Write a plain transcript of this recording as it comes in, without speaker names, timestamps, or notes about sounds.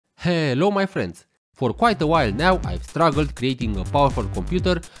Hello my friends! For quite a while now I've struggled creating a powerful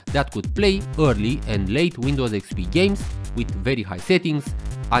computer that could play early and late Windows XP games with very high settings,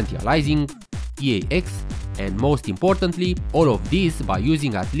 anti-aliasing, EAX, and most importantly all of this by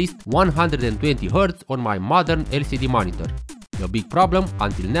using at least 120Hz on my modern LCD monitor. The big problem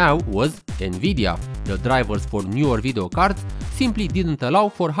until now was Nvidia. The drivers for newer video cards simply didn't allow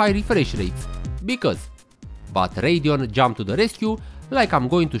for high refresh rates. But Radeon jumped to the rescue like I'm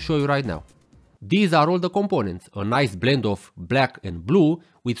going to show you right now. These are all the components, a nice blend of black and blue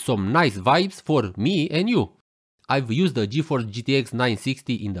with some nice vibes for me and you. I've used the GeForce GTX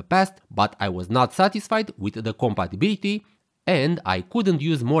 960 in the past, but I was not satisfied with the compatibility and I couldn't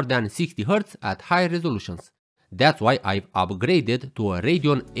use more than 60Hz at high resolutions. That's why I've upgraded to a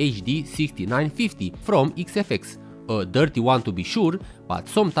Radeon HD 6950 from XFX, a dirty one to be sure, but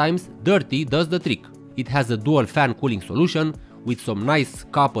sometimes dirty does the trick. It has a dual fan cooling solution with some nice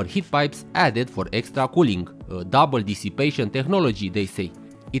copper heat pipes added for extra cooling, a double dissipation technology they say.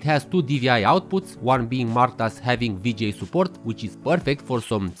 It has two DVI outputs, one being marked as having VGA support, which is perfect for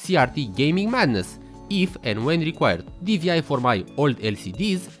some CRT gaming madness, if and when required, DVI for my old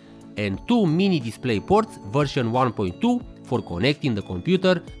LCDs, and two mini display ports version 1.2 for connecting the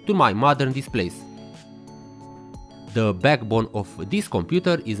computer to my modern displays. The backbone of this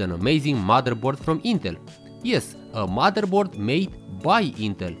computer is an amazing motherboard from Intel. Yes, a motherboard made by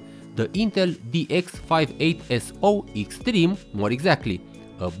Intel, the Intel DX58SO Extreme more exactly,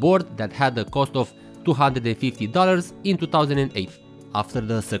 a board that had a cost of $250 in 2008. After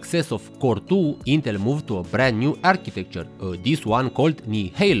the success of Core 2, Intel moved to a brand new architecture, this one called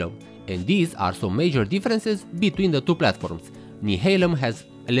Nehalem, and these are some major differences between the two platforms. Nehalem has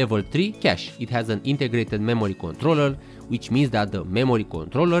level 3 cache. It has an integrated memory controller, which means that the memory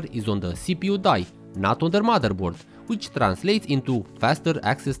controller is on the CPU die, not on the motherboard, which translates into faster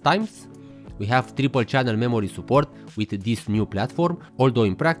access times. We have triple channel memory support with this new platform, although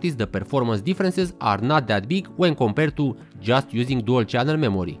in practice the performance differences are not that big when compared to just using dual channel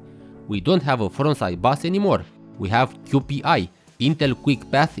memory. We don't have a frontside bus anymore. We have QPI, Intel Quick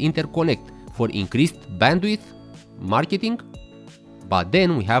Path Interconnect, for increased bandwidth marketing. But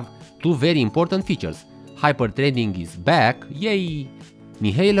then we have two very important features. Hyperthreading is back, yay!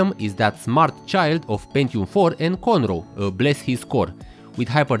 Nehalem is that smart child of Pentium 4 and Conroe, bless his core. With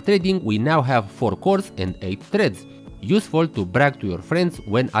hyperthreading we now have 4 cores and 8 threads, useful to brag to your friends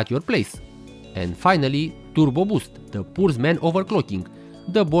when at your place. And finally, Turbo Boost, the poor man's overclocking.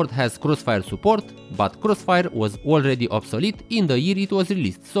 The board has Crossfire support, but Crossfire was already obsolete in the year it was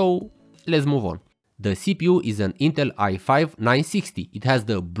released, so let's move on. The CPU is an Intel i5-960. It has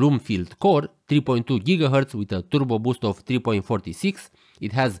the Bloomfield core, 3.2 GHz with a turbo boost of 3.46.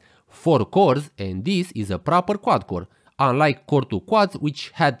 It has 4 cores and this is a proper quad core, unlike Core 2 quads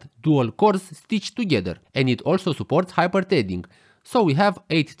which had dual cores stitched together, and it also supports hyperthreading, so we have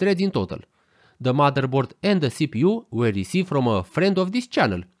 8 threads in total. The motherboard and the CPU were received from a friend of this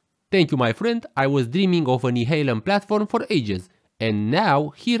channel. Thank you my friend, I was dreaming of a Nehalem platform for ages, and now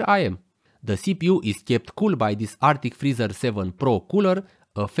here I am. The CPU is kept cool by this Arctic Freezer 7 Pro cooler,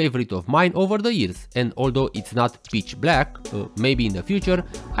 a favorite of mine over the years, and although it's not pitch black, maybe in the future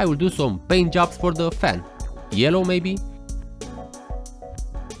I will do some paint jobs for the fan. Yellow maybe?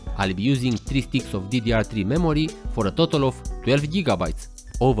 I'll be using 3 sticks of DDR3 memory for a total of 12 GB.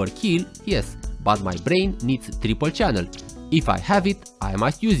 Overkill, yes, but my brain needs triple channel. If I have it, I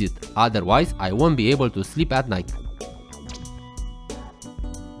must use it, otherwise I won't be able to sleep at night.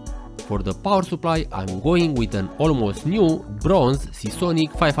 For the power supply, I'm going with an almost new bronze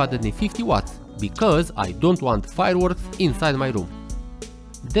Seasonic 550 watts because I don't want fireworks inside my room.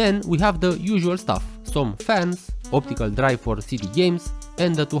 Then we have the usual stuff, some fans, optical drive for CD games,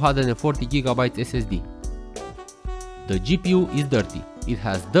 and the 240GB SSD. The GPU is dirty. It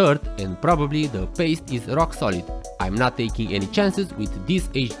has dirt and probably the paste is rock solid. I'm not taking any chances with these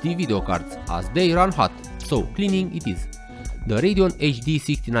HD video cards as they run hot, so cleaning it is. The Radeon HD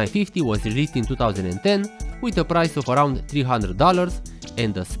 6950 was released in 2010 with a price of around $300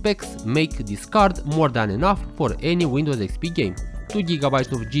 and the specs make this card more than enough for any Windows XP game. 2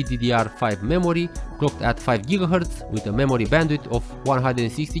 GB of GDDR5 memory clocked at 5 GHz with a memory bandwidth of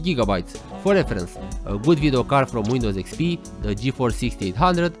 160 GB. For reference, a good video card from Windows XP, the GeForce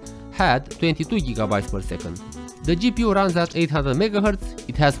 6800, had 22 GB per second. The GPU runs at 800 MHz,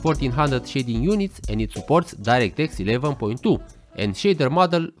 it has 1400 shading units and it supports DirectX 11.2 and shader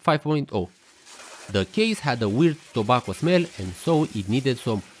model 5.0. The case had a weird tobacco smell and so it needed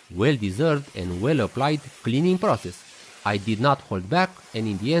some well-deserved and well-applied cleaning process. I did not hold back and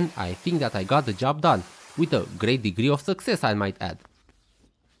in the end I think that I got the job done, with a great degree of success I might add.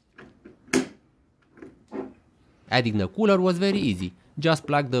 Adding the cooler was very easy. Just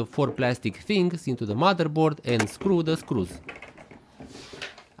plug the 4 plastic things into the motherboard and screw the screws.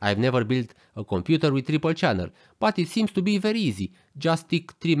 I've never built a computer with triple channel, but it seems to be very easy. Just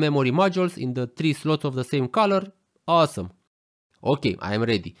stick 3 memory modules in the 3 slots of the same color. Awesome. Okay, I am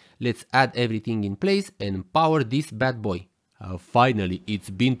ready. Let's add everything in place and power this bad boy. Finally, it's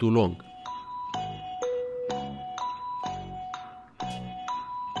been too long.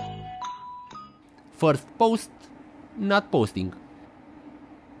 First post, not posting.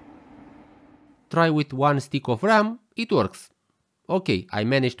 Try with 1 stick of RAM, it works. Okay, I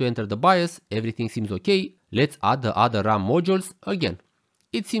managed to enter the BIOS, everything seems okay. Let's add the other RAM modules again.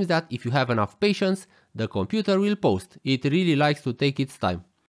 It seems that if you have enough patience, the computer will post. It really likes to take its time.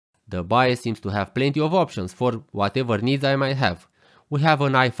 The BIOS seems to have plenty of options for whatever needs I might have. We have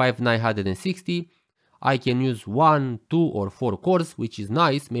an i5 960. I can use 1, 2 or 4 cores, which is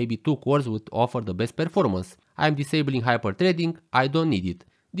nice. Maybe 2 cores would offer the best performance. I am disabling hyperthreading, I don't need it.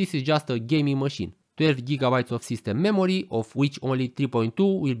 This is just a gaming machine. 12 GB of system memory, of which only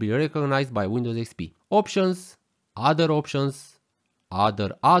 3.2 will be recognized by Windows XP. Options, other options,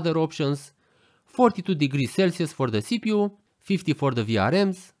 other options, 42 degrees Celsius for the CPU, 50 for the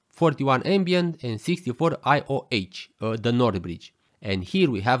VRMs, 41 ambient and 64 IOH, the Nord bridge. And here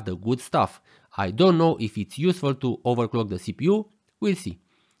we have the good stuff. I don't know if it's useful to overclock the CPU, we'll see.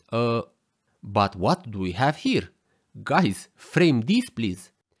 But what do we have here? Guys, frame this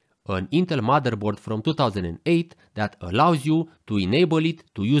please. An Intel motherboard from 2008 that allows you to enable it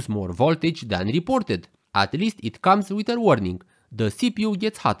to use more voltage than reported. At least it comes with a warning. The CPU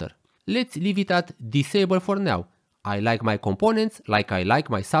gets hotter. Let's leave it at disable for now. I like my components like I like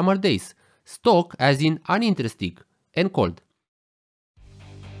my summer days. Stock as in uninteresting and cold.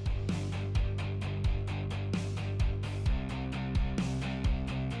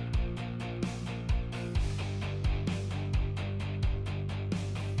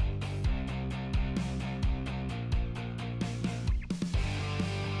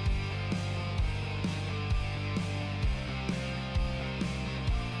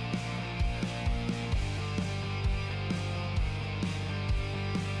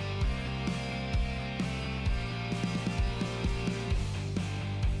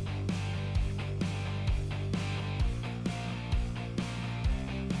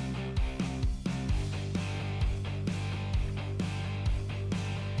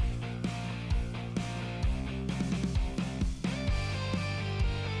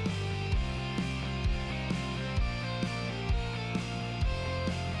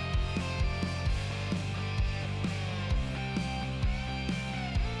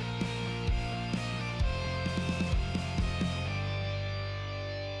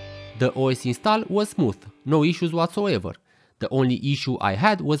 The OS install was smooth, no issues whatsoever. The only issue I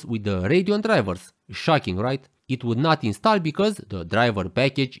had was with the Radeon drivers. Shocking, right? It would not install because the driver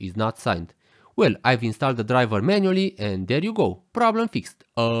package is not signed. Well, I've installed the driver manually and there you go. Problem fixed.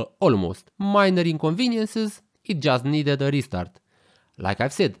 Almost. Minor inconveniences, it just needed a restart. Like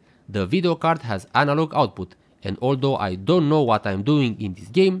I've said, the video card has analog output, and although I don't know what I'm doing in this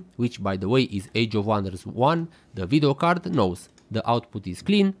game, which by the way is Age of Wonders 1, the video card knows. The output is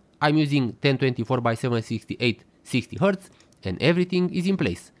clean, I'm using 1024x768 60Hz and everything is in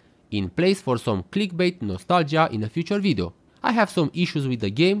place. In place for some clickbait nostalgia in a future video. I have some issues with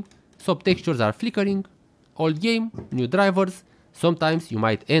the game, subtextures are flickering, old game, new drivers, sometimes you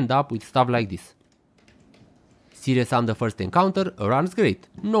might end up with stuff like this. Serious Sam the first encounter runs great,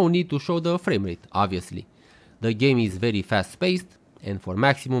 no need to show the framerate obviously. The game is very fast paced and for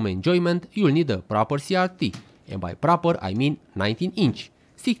maximum enjoyment you'll need a proper CRT, and by proper I mean 19 inch.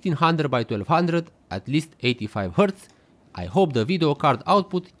 1600 by 1200 at least 85 Hz. I hope the video card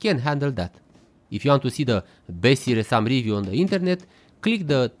output can handle that. If you want to see the best Serious Sam review on the internet, click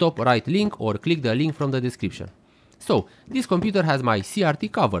the top right link or click the link from the description. So, this computer has my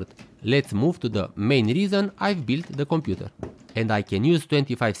CRT covered. Let's move to the main reason I've built the computer. And I can use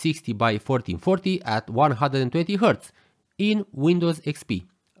 2560 by 1440 at 120 Hz in Windows XP.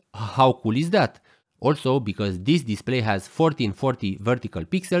 How cool is that? Also, because this display has 1440 vertical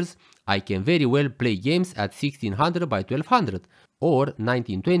pixels, I can very well play games at 1600 by 1200 or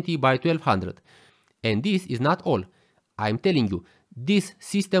 1920 by 1200. And this is not all. I'm telling you, this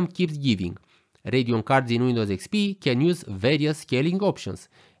system keeps giving. Radeon cards in Windows XP can use various scaling options.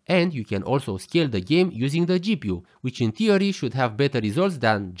 And you can also scale the game using the GPU, which in theory should have better results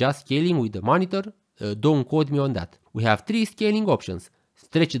than just scaling with the monitor. Don't quote me on that. We have 3 scaling options.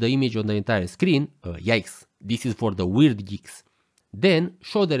 Stretch the image on the entire screen, yikes, this is for the weird geeks. Then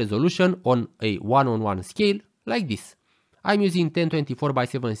show the resolution on a 1:1 scale like this. I'm using 1024 by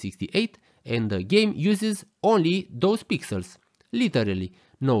 768 and the game uses only those pixels. Literally,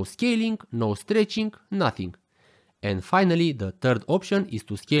 no scaling, no stretching, nothing. And finally, the third option is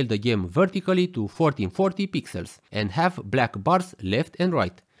to scale the game vertically to 1440 pixels and have black bars left and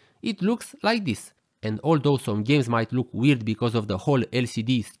right. It looks like this. And although some games might look weird because of the whole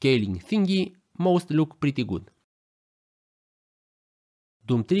LCD scaling thingy, most look pretty good.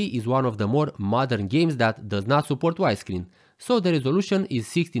 Doom 3 is one of the more modern games that does not support widescreen, so the resolution is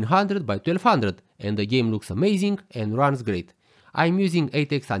 1600 by 1200 and the game looks amazing and runs great. I'm using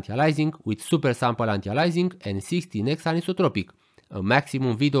 8x anti-aliasing with super sample anti-aliasing and 16x anisotropic, a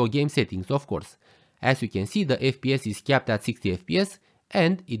maximum video game settings of course. As you can see, the FPS is capped at 60 FPS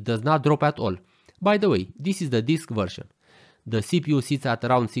and it does not drop at all. By the way, this is the disk version. The CPU sits at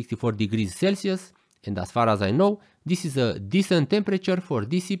around 64 degrees Celsius and as far as I know, this is a decent temperature for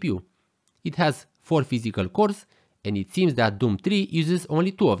this CPU. It has 4 physical cores and it seems that Doom 3 uses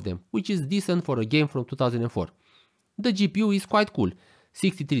only 2 of them, which is decent for a game from 2004. The GPU is quite cool,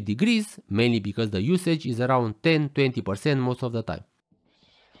 63 degrees, mainly because the usage is around 10-20% most of the time.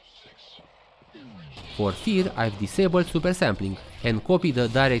 For Fear, I've disabled super sampling and copied the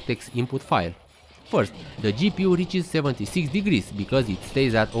DirectX input file. First, the GPU reaches 76 degrees because it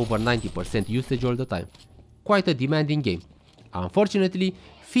stays at over 90% usage all the time. Quite a demanding game. Unfortunately,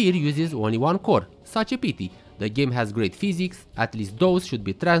 Fear uses only one core, such a pity. The game has great physics, at least those should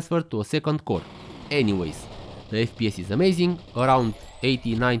be transferred to a second core. Anyways, the FPS is amazing, around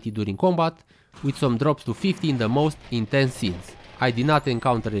 80-90 during combat, with some drops to 50 in the most intense scenes. I did not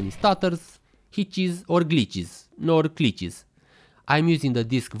encounter any stutters, hitches or glitches, nor glitches. I'm using the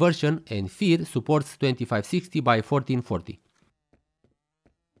disk version and Fear supports 2560 by 1440.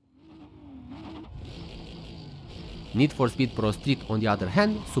 Need for Speed Pro Street on the other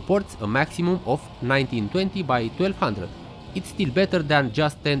hand supports a maximum of 1920 by 1200. It's still better than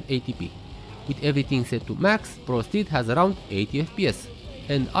just 1080p. With everything set to max, Pro Street has around 80 FPS,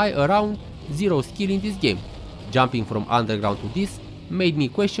 and I around zero skill in this game. Jumping from underground to this made me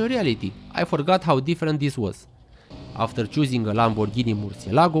question reality. I forgot how different this was. After choosing a Lamborghini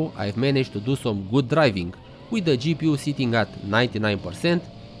Murcielago, I've managed to do some good driving, with the GPU sitting at 99%,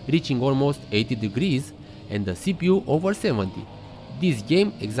 reaching almost 80 degrees, and the CPU over 70. This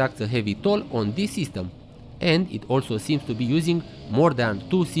game exacts a heavy toll on this system, and it also seems to be using more than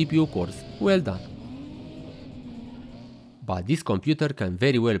 2 CPU cores. Well done. But this computer can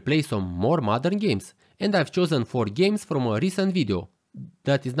very well play some more modern games, and I've chosen 4 games from a recent video,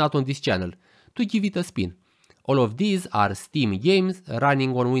 that is not on this channel, to give it a spin. All of these are Steam games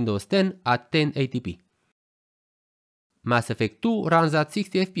running on Windows 10 at 1080p. Mass Effect 2 runs at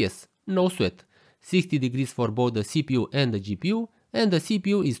 60 FPS, no sweat, 60 degrees for both the CPU and the GPU, and the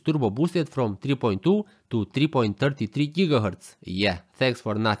CPU is turbo boosted from 3.2 to 3.33 GHz. Yeah, thanks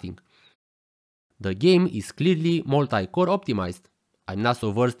for nothing. The game is clearly multi-core optimized. I'm not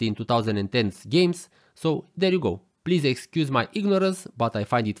so versed in 2010s games, so there you go. Please excuse my ignorance, but I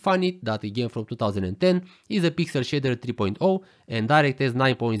find it funny that a game from 2010 is a Pixel Shader 3.0 and DirectX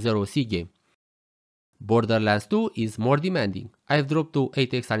 9.0C game. Borderlands 2 is more demanding. I've dropped to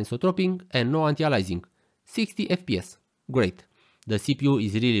 8x anisotropic and no anti-aliasing. 60 FPS. Great. The CPU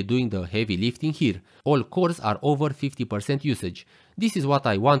is really doing the heavy lifting here. All cores are over 50% usage. This is what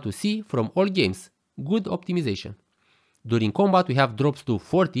I want to see from all games. Good optimization. During combat we have drops to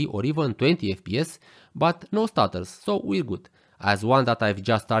 40 or even 20 FPS, but no stutters, so we're good. As one that I've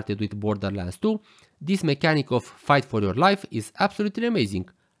just started with Borderlands 2, this mechanic of fight for your life is absolutely amazing.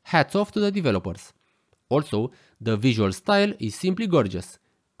 Hats off to the developers. Also, the visual style is simply gorgeous.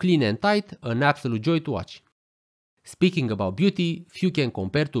 Clean and tight, an absolute joy to watch. Speaking about beauty, few can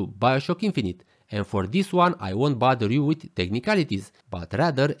compare to BioShock Infinite, and for this one I won't bother you with technicalities, but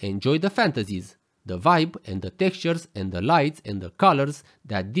rather enjoy the fantasies, the vibe and the textures and the lights and the colors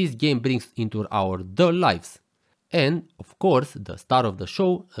that this game brings into our dull lives. And, of course, the star of the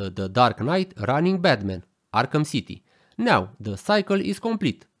show, the Dark Knight running Batman, Arkham City. Now, the cycle is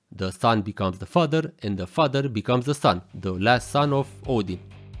complete. The son becomes the father and the father becomes the son, the last son of Odin.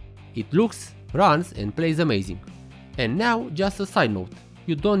 It looks, runs and plays amazing. And now, just a side note,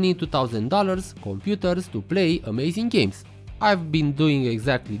 you don't need $2,000 computers to play amazing games. I've been doing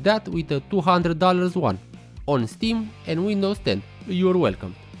exactly that with a $200 one, on Steam and Windows 10, you're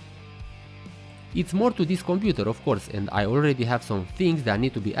welcome. It's more to this computer of course, and I already have some things that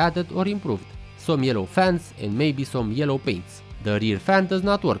need to be added or improved. Some yellow fans and maybe some yellow paints. The rear fan does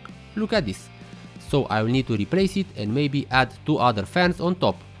not work, look at this. So I will need to replace it and maybe add 2 other fans on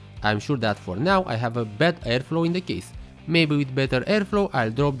top. I'm sure that for now I have a bad airflow in the case. Maybe with better airflow I'll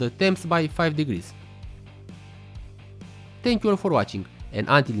drop the temps by 5 degrees. Thank you all for watching, and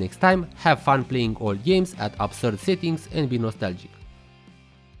until next time, have fun playing old games at absurd settings and be nostalgic.